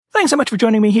Thanks so much for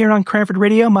joining me here on Cranford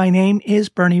Radio. My name is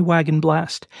Bernie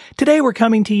Wagenblast. Today we're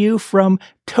coming to you from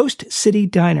Toast City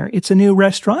Diner. It's a new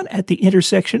restaurant at the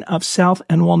intersection of South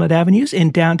and Walnut Avenues in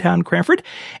downtown Cranford.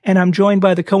 And I'm joined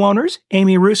by the co-owners,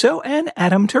 Amy Russo and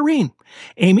Adam Tureen.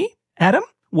 Amy, Adam,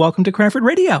 welcome to Cranford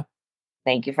Radio.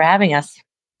 Thank you for having us.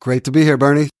 Great to be here,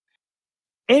 Bernie.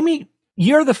 Amy,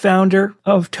 you're the founder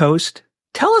of Toast.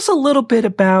 Tell us a little bit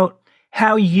about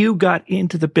how you got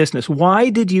into the business. Why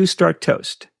did you start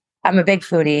Toast? I'm a big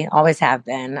foodie, always have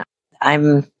been.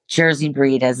 I'm Jersey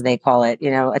breed, as they call it,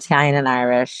 Italian and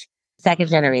Irish, second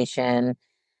generation.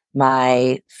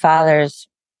 My father's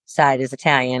side is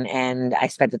Italian, and I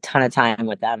spent a ton of time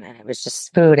with them. And it was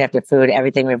just food after food.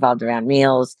 Everything revolved around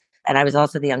meals. And I was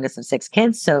also the youngest of 6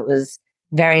 kids. So it was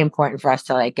very important for us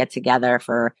to get together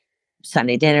for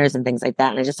Sunday dinners and things like that.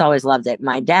 And I just always loved it.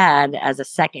 My dad, as a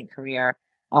second career,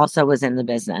 also was in the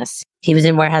business. He was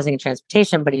in warehousing and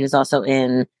transportation, but he was also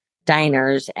in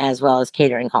diners as well as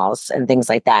catering halls and things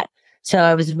like that. So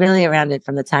I was really around it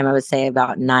from the time I would say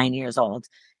about 9 years old,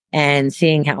 and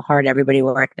seeing how hard everybody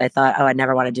worked. I thought, I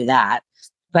never want to do that.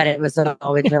 But it was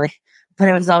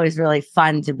always really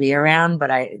fun to be around. But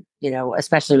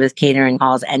especially with catering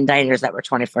halls and diners that were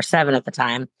 24/7 at the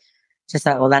time, just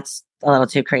thought, well, that's a little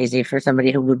too crazy for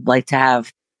somebody who would like to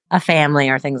have a family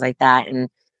or things like that. And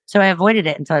so I avoided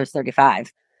it until I was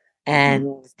 35.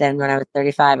 And then when I was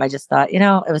 35, I just thought, it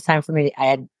was time for me.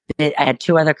 I had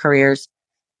 2 other careers,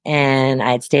 and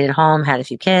I had stayed at home, had a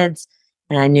few kids,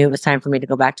 and I knew it was time for me to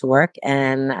go back to work.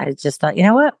 And I just thought, you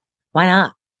know what? Why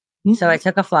not? Mm-hmm. So I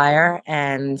took a flyer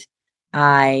and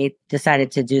I decided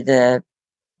to do the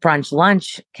brunch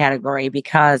lunch category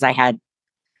because I had,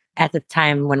 at the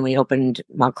time when we opened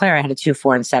Montclair, I had a 2,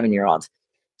 4, and 7-year-old.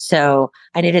 So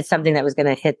I needed something that was going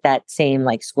to hit that same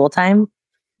school time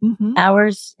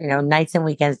hours, nights and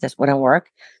weekends just wouldn't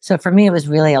work. So for me, it was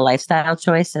really a lifestyle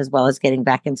choice, as well as getting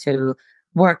back into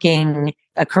working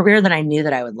a career that I knew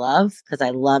that I would love, because I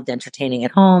loved entertaining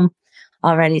at home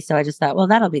already. So I just thought, well,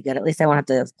 that'll be good. At least I won't have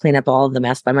to clean up all of the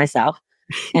mess by myself.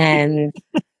 And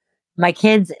my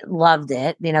kids loved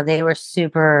it. They were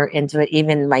super into it.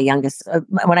 Even my youngest,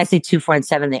 when I say 2, 4, and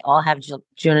 7, they all have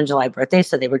June and July birthdays.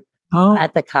 So they were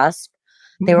at the cusp.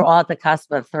 They were all at the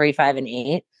cusp of 3, 5, and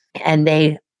 8. And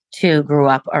they too grew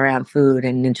up around food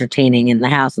and entertaining in the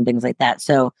house and things like that.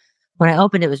 So when I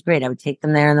opened, it was great. I would take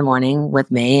them there in the morning with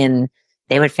me, and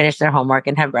they would finish their homework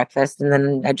and have breakfast. And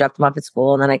then I dropped them off at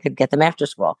school, and then I could get them after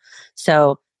school.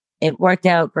 So it worked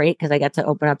out great because I got to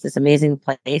open up this amazing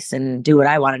place and do what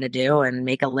I wanted to do and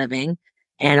make a living,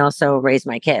 and also raise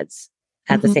my kids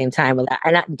at the same time with that.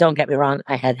 And don't get me wrong,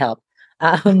 I had help,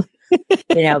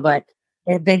 but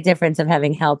a big difference of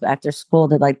having help after school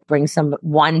to bring some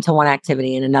one to one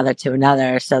activity and another to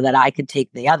another so that I could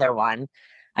take the other one.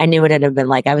 I knew it had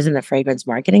been I was in the fragrance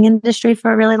marketing industry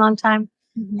for a really long time.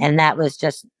 And that was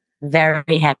just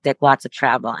very hectic, lots of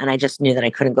travel. And I just knew that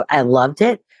I couldn't go. I loved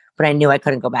it, but I knew I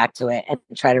couldn't go back to it and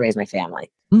try to raise my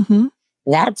family.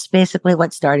 That's basically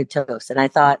what started Toast. And I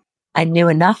thought I knew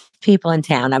enough people in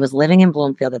town. I was living in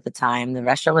Bloomfield at the time. The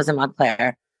restaurant was in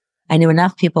Montclair. I knew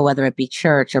enough people, whether it be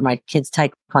church or my kids'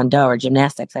 taekwondo or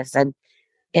gymnastics. I said,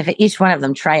 if each one of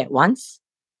them try it once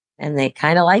and they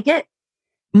kind of like it,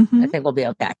 I think we'll be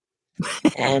okay.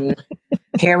 And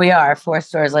here we are, 4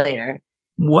 stores later.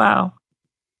 Wow.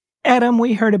 Adam,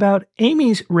 we heard about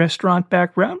Amy's restaurant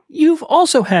background. You've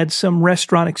also had some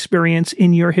restaurant experience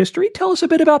in your history. Tell us a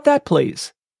bit about that,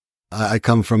 please. I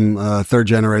come from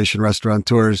 3rd-generation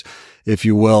restaurateurs, if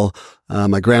you will.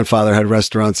 My grandfather had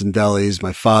restaurants and delis.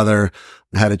 My father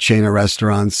had a chain of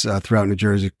restaurants throughout New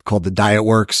Jersey called the Diet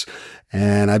Works.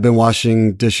 And I've been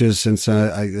washing dishes since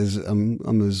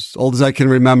I'm as old as I can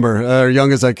remember, or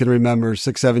young as I can remember,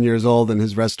 6, 7 years old in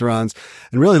his restaurants,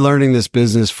 and really learning this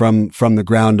business from the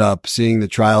ground up, seeing the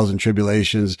trials and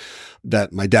tribulations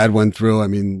that my dad went through. I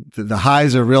mean, the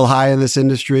highs are real high in this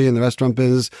industry, in the restaurant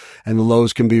business, and the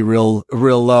lows can be real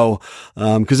low,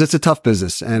 because it's a tough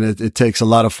business, and it takes a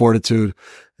lot of fortitude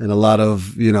and a lot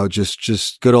of,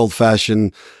 just good old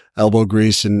fashioned elbow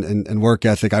grease and work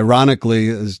ethic. Ironically,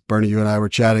 as Bernie, you and I were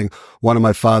chatting, one of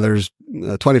my father's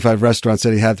 25 restaurants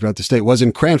that he had throughout the state was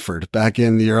in Cranford back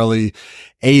in the early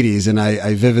 80s. And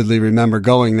I vividly remember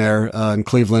going there in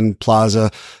Cleveland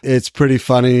Plaza. It's pretty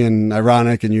funny and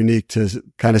ironic and unique to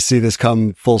kind of see this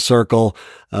come full circle,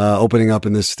 opening up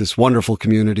in this wonderful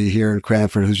community here in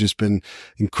Cranford, who's just been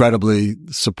incredibly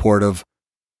supportive.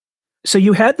 So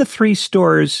you had the 3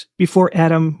 stores before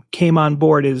Adam came on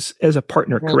board as a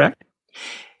partner, correct?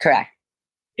 Correct.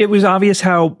 It was obvious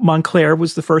how Montclair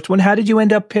was the first one. How did you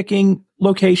end up picking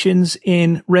locations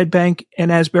in Red Bank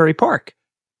and Asbury Park?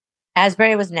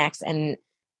 Asbury was next. And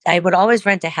I would always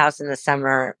rent a house in the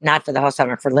summer, not for the whole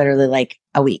summer, for literally like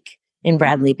a week in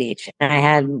Bradley Beach. And I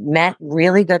had met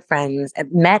really good friends,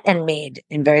 met and made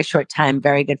in very short time,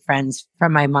 very good friends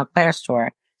from my Montclair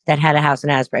store that had a house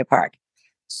in Asbury Park.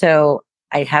 So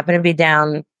I happened to be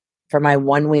down for my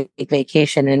 1 week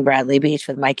vacation in Bradley Beach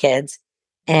with my kids.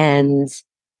 And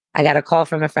I got a call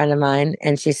from a friend of mine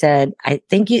and she said,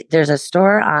 there's a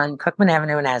store on Cookman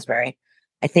Avenue in Asbury.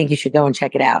 I think you should go and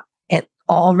check it out. It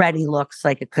already looks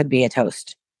like it could be a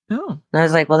toast. Oh. And I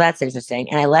was like, well, that's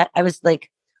interesting. And I was like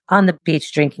on the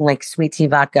beach drinking like sweet tea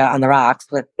vodka on the rocks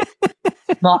with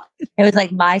it was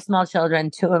like my small children,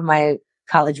 two of my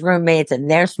college roommates and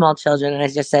their small children. And I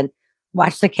just said,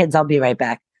 watch the kids. I'll be right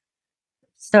back.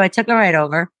 So I took a ride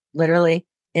over, literally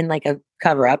in like a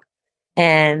cover up,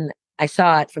 and I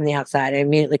saw it from the outside. I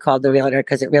immediately called the realtor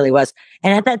because it really was.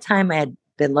 And at that time I had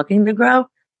been looking to grow.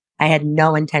 I had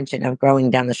no intention of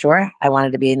growing down the shore. I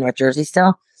wanted to be in North Jersey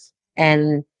still.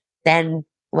 And then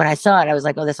when I saw it, I was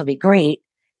like, oh, this will be great.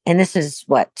 And this is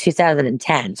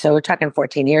 2010. So we're talking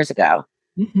 14 years ago.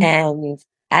 Mm-hmm. And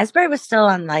Asbury was still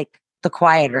on like the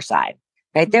quieter side,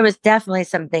 right? There was definitely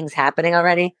some things happening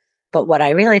already. But what I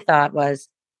really thought was,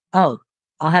 oh,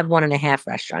 I'll have 1.5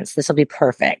 restaurants. This will be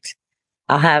perfect.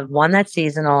 I'll have one that's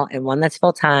seasonal and one that's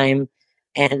full time.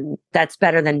 And that's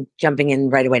better than jumping in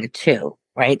right away to 2,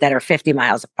 right? That are 50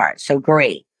 miles apart. So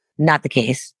great. Not the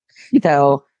case.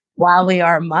 So while we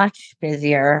are much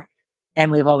busier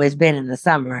and we've always been in the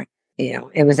summer,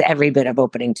 it was every bit of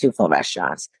opening 2 full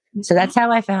restaurants. So that's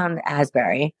how I found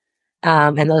Asbury.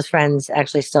 And those friends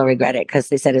actually still regret it because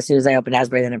they said as soon as I opened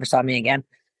Asbury, they never saw me again.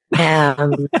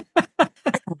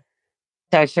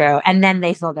 So true. And then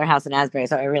they sold their house in Asbury,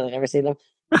 so I really never see them.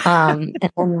 And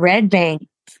then Red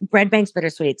Bank's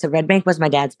bittersweet. So Red Bank was my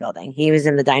dad's building. He was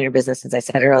in the diner business, as I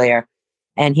said earlier,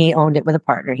 and he owned it with a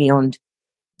partner. He owned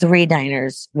 3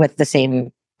 diners with the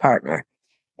same partner.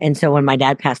 And so when my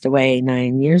dad passed away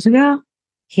 9 years ago,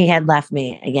 he had left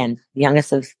me, again,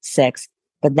 youngest of 6,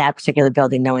 but that particular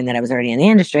building, knowing that I was already in the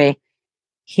industry,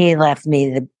 he left me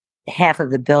the half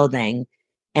of the building.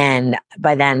 And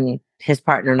by then, his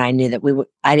partner and I knew that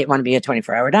I didn't want to be a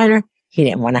 24-hour diner. He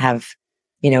didn't want to have,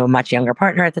 a much younger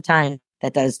partner at the time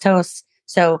that does toasts.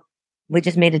 So we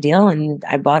just made a deal and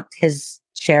I bought his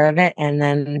share of it. And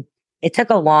then it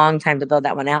took a long time to build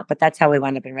that one out, but that's how we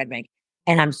wound up in Red Bank.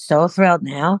 And I'm so thrilled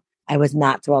now. I was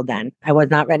not thrilled then. I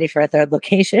was not ready for a 3rd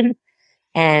location.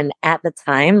 And at the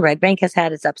time, Red Bank has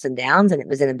had its ups and downs and it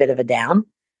was in a bit of a down.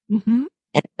 Mm-hmm.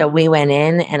 And so we went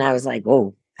in and I was like,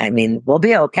 oh, we'll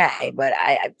be okay, but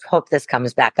I hope this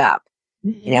comes back up,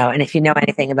 and if you know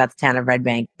anything about the town of Red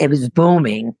Bank, it was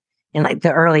booming in like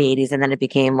the early 80s. And then it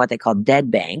became what they called Dead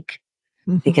Bank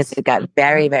because it got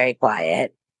very, very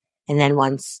quiet. And then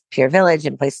once Pure Village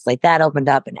and places like that opened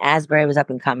up and Asbury was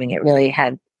up and coming, it really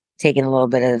had taken a little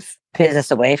bit of business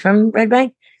away from Red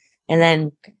Bank. And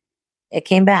then it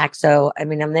came back. So, I'm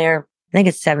there, I think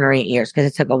it's 7 or 8 years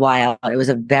because it took a while. It was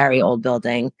a very old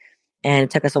building. And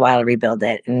it took us a while to rebuild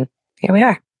it. And here we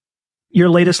are. Your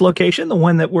latest location, the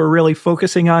one that we're really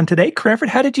focusing on today, Cranford.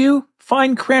 How did you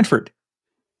find Cranford?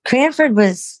 Cranford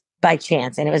was by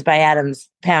chance, and it was by Adam's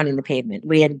pounding the pavement.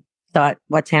 We had thought,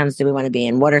 what towns do we want to be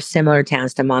in? What are similar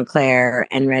towns to Montclair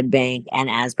and Red Bank and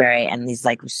Asbury and these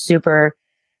like super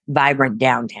vibrant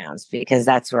downtowns? Because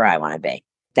that's where I want to be.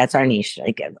 That's our niche.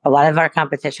 Like a lot of our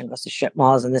competition goes to strip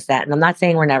malls and this, that. And I'm not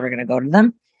saying we're never going to go to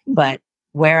them, but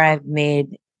where I've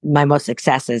made my most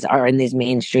successes are in these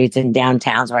main streets and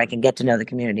downtowns where I can get to know the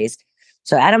communities.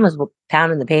 So Adam was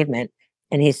pounding the pavement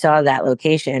and he saw that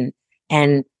location.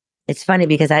 And it's funny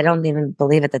because I don't even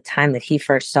believe at the time that he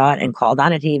first saw it and called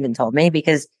on it. He even told me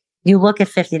because you look at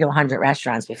 50 to 100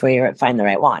 restaurants before you find the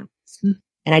right one.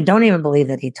 And I don't even believe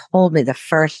that he told me the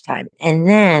first time. And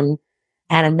then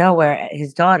out of nowhere,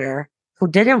 his daughter, who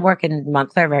didn't work in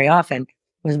Montclair very often,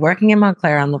 was working in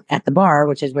Montclair at the bar,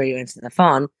 which is where you answer the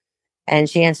phone. And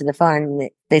she answered the phone and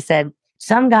they said,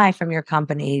 some guy from your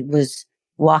company was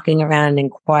walking around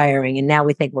inquiring and now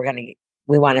we think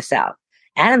we want to sell.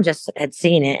 Adam just had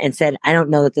seen it and said, I don't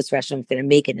know that this restaurant's going to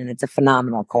make it. And it's a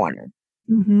phenomenal corner.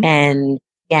 Mm-hmm.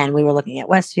 And we were looking at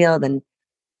Westfield and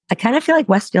I kind of feel like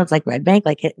Westfield's like Red Bank,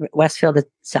 like Westfield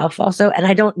itself also. And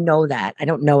I don't know that. I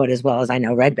don't know it as well as I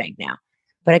know Red Bank now,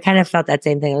 but I kind of felt that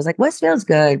same thing. I was like, Westfield's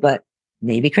good, but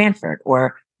maybe Cranford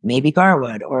or maybe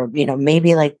Garwood or,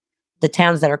 maybe like the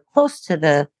towns that are close to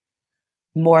the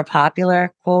more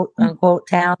popular quote unquote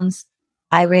towns.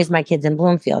 I raised my kids in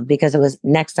Bloomfield because it was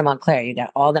next to Montclair. You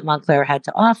got all that Montclair had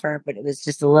to offer, but it was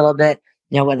just a little bit,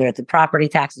 whether it's the property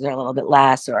taxes are a little bit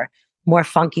less or more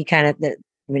funky kind of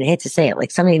I mean, I hate to say it,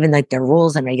 like some even like their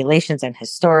rules and regulations and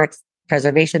historic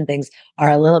preservation things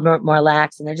are a little bit more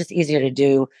lax, and they're just easier to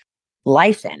do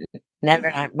life in,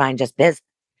 never mind just business.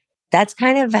 That's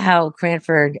kind of how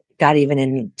Cranford got even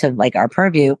into like our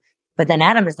purview. But then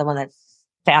Adam is the one that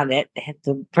found it.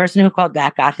 The person who called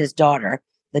back got his daughter.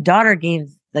 The daughter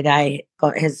gave the guy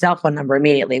his cell phone number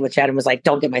immediately, which Adam was like,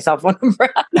 "Don't get my cell phone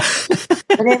number."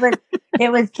 But it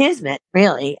was kismet,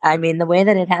 really. I mean, the way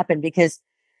that it happened, because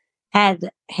had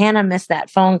Hannah missed that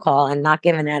phone call and not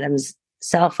given Adam's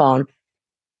cell phone,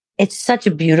 it's such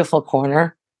a beautiful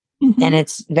corner. Mm-hmm. And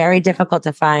it's very difficult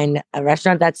to find a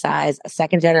restaurant that size, a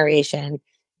second generation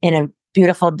in a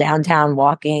beautiful downtown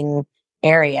walking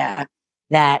area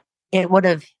that it would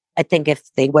have, I think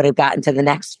if they would have gotten to the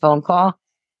next phone call,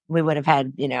 we would have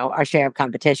had, our share of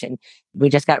competition. We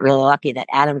just got really lucky that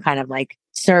Adam kind of like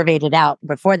surveyed it out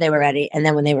before they were ready. And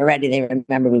then when they were ready, they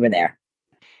remember we were there.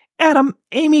 Adam,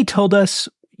 Amy told us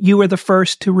you were the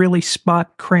first to really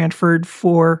spot Cranford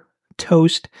for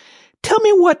toast. Tell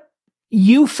me what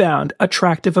you found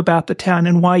attractive about the town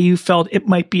and why you felt it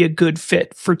might be a good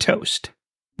fit for toast.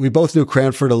 We both knew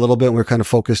Cranford a little bit. And we were kind of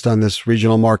focused on this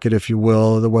regional market, if you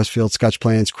will, the Westfield, Scotch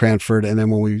Plains, Cranford. And then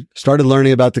when we started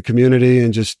learning about the community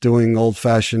and just doing old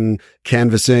fashioned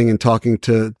canvassing and talking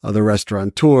to other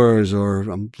restaurateurs, or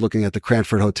I'm looking at the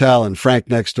Cranford Hotel and Frank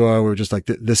next door, we were just like,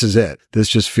 this is it. This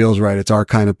just feels right. It's our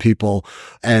kind of people.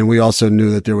 And we also knew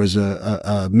that there was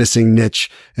a missing niche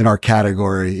in our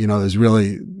category. There's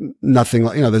really nothing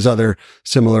like, there's other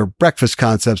similar breakfast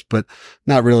concepts, but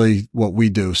not really what we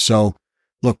do. So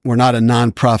look, we're not a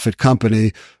nonprofit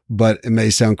company, but it may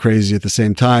sound crazy at the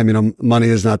same time. Money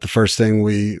is not the first thing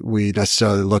we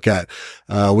necessarily look at.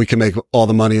 We can make all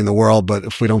the money in the world, but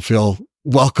if we don't feel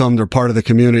welcomed or part of the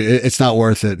community, it's not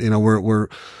worth it.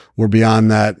 We're beyond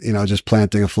that, just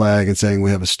planting a flag and saying we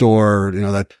have a store,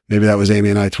 that maybe that was Amy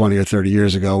and I 20 or 30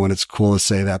 years ago when it's cool to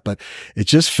say that, but it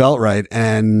just felt right.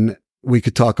 And we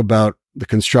could talk about the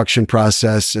construction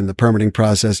process and the permitting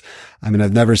process. I mean,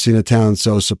 I've never seen a town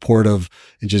so supportive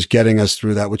in just getting us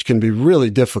through that, which can be really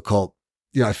difficult.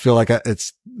 I feel like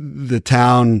it's the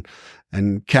town,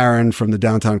 and Karen from the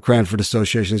Downtown Cranford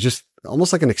Association is just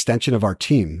almost like an extension of our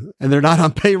team. And they're not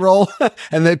on payroll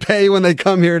and they pay when they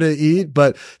come here to eat,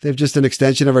 but they've just an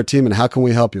extension of our team. And how can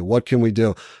we help you? What can we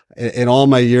do? In all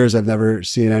my years, I've never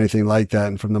seen anything like that.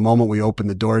 And from the moment we opened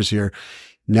the doors here,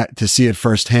 to see it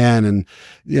firsthand, and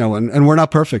we're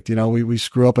not perfect. We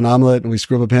screw up an omelet and we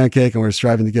screw up a pancake, and we're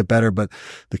striving to get better. But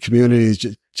the community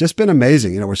has just been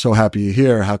amazing. We're so happy you're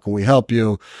here. How can we help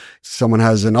you? Someone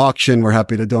has an auction, we're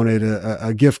happy to donate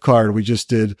a gift card. We just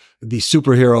did the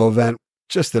superhero event,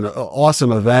 just an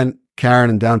awesome event. Karen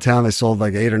in downtown, they sold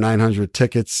like 800 or 900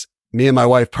 tickets. Me and my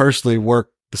wife personally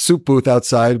worked the soup booth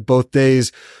outside both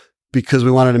days because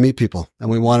we wanted to meet people and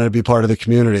we wanted to be part of the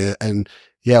community. And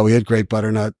yeah, we had great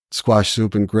butternut squash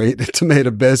soup and great tomato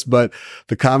bisque, but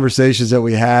the conversations that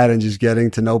we had and just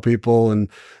getting to know people and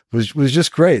was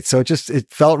just great. So it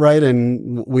felt right.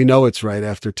 And we know it's right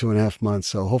after 2.5 months.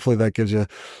 So hopefully that gives you a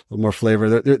little more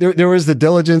flavor. There was the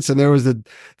diligence, and there was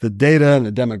the data and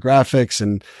the demographics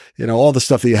and, all the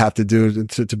stuff that you have to do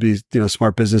to be,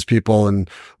 smart business people and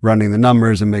running the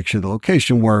numbers and make sure the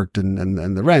location worked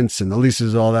and the rents and the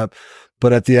leases, all that.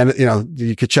 But at the end,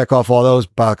 you could check off all those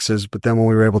boxes. But then when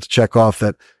we were able to check off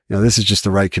that, this is just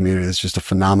the right community. It's just a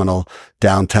phenomenal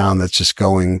downtown that's just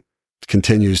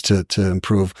continues to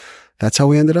improve. That's how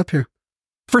we ended up here.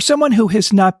 For someone who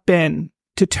has not been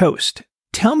to Toast,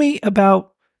 tell me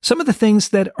about some of the things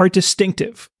that are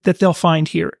distinctive that they'll find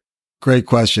here. Great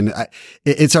question.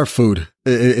 It's our food.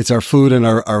 It's our food and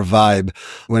our vibe.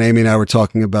 When Amy and I were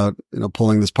talking about,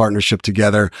 pulling this partnership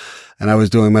together, and I was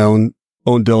doing my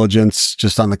own diligence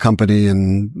just on the company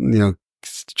and,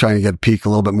 trying to get a peek a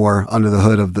little bit more under the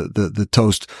hood of the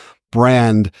Toast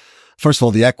brand. First of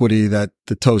all, the equity that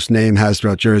the Toast name has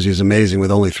throughout Jersey is amazing, with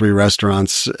only 3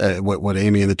 restaurants. What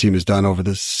Amy and the team has done over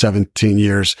the 17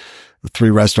 years,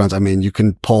 3 restaurants. I mean, you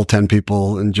can poll 10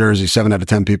 people in Jersey, 7 out of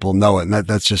 10 people know it. And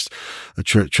that's just a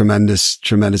tremendous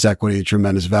equity,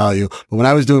 tremendous value. But when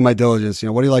I was doing my diligence,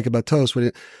 what do you like about Toast?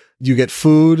 You get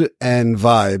food and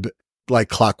vibe like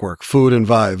clockwork, food and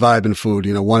vibe and food,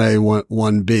 1A,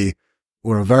 1B.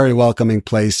 We're a very welcoming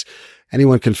place.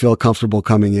 Anyone can feel comfortable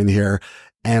coming in here.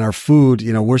 And our food,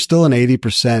 we're still an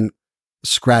 80%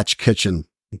 scratch kitchen.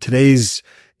 In today's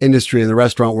industry in the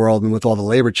restaurant world, and with all the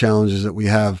labor challenges that we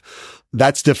have,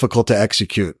 that's difficult to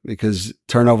execute because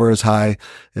turnover is high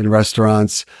in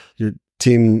restaurants. Your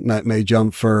team may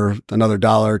jump for another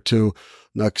 $1 or $2,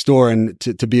 next door. And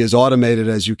to be as automated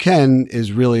as you can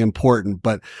is really important.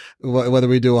 But whether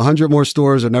we do 100 more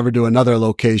stores or never do another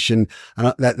location,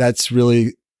 that's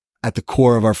really at the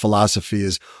core of our philosophy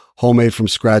is homemade from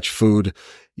scratch food,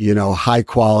 high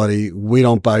quality. We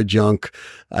don't buy junk.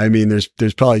 I mean,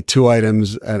 there's probably 2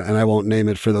 items and I won't name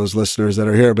it for those listeners that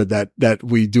are here, but that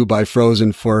we do buy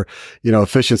frozen for,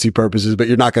 efficiency purposes, but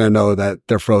you're not going to know that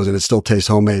they're frozen. It still tastes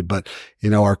homemade. But,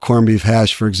 our corned beef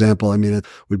hash, for example, I mean,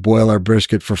 we boil our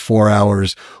brisket for 4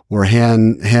 hours. We're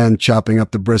hand chopping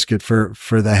up the brisket for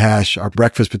the hash. Our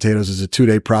breakfast potatoes is a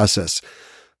 2-day process.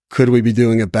 Could we be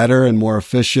doing it better and more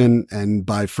efficient and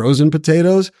buy frozen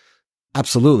potatoes?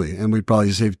 Absolutely. And we'd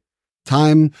probably save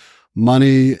time,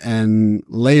 money, and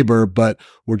labor, but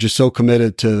we're just so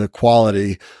committed to the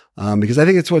quality, because I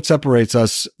think it's what separates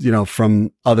us,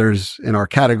 from others in our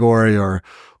category or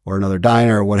another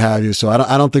diner or what have you. So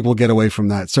I don't think we'll get away from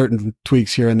that. Certain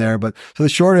tweaks here and there, but so the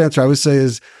short answer I would say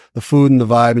is the food and the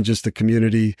vibe and just the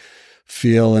community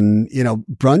feel. And,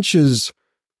 brunch is,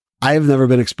 I've never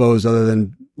been exposed other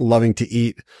than loving to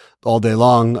eat all day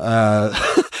long,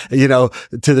 to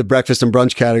the breakfast and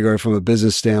brunch category from a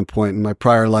business standpoint. In my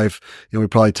prior life, we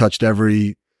probably touched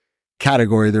every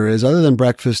category there is other than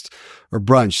breakfast or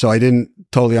brunch. So I didn't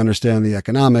totally understand the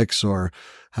economics or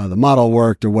how the model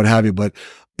worked or what have you, but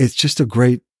it's just a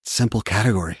great, simple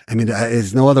category. I mean,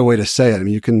 there's no other way to say it. I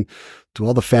mean, you can do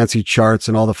all the fancy charts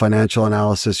and all the financial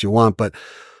analysis you want, but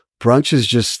brunch is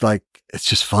just like, it's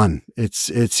just fun.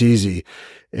 It's easy.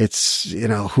 It's,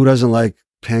 who doesn't like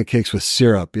pancakes with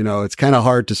syrup? It's kind of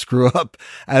hard to screw up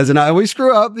we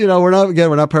screw up,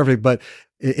 we're not perfect, but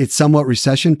it's somewhat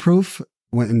recession proof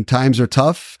when times are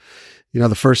tough.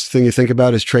 The first thing you think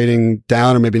about is trading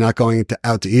down or maybe not going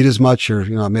out to eat as much, or,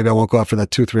 maybe I won't go out for that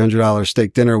 $200-$300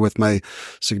 steak dinner with my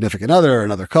significant other or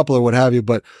another couple or what have you.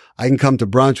 But I can come to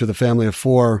brunch with a family of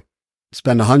 4,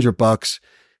 spend $100,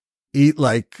 eat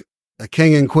like a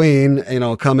king and queen,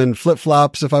 come in flip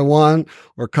flops if I want,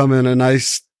 or come in a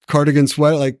nice cardigan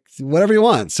sweat, like whatever you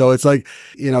want. So it's like,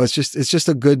 it's just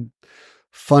a good,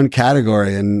 fun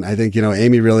category. And I think,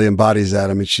 Amy really embodies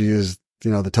that. I mean, she is,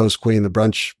 the toast queen, the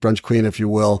brunch queen, if you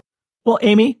will. Well,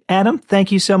 Amy, Adam,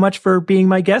 thank you so much for being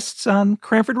my guests on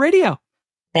Cranford Radio.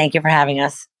 Thank you for having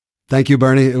us. Thank you,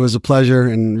 Bernie. It was a pleasure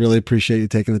and really appreciate you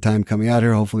taking the time coming out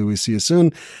here. Hopefully we see you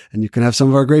soon and you can have some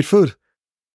of our great food.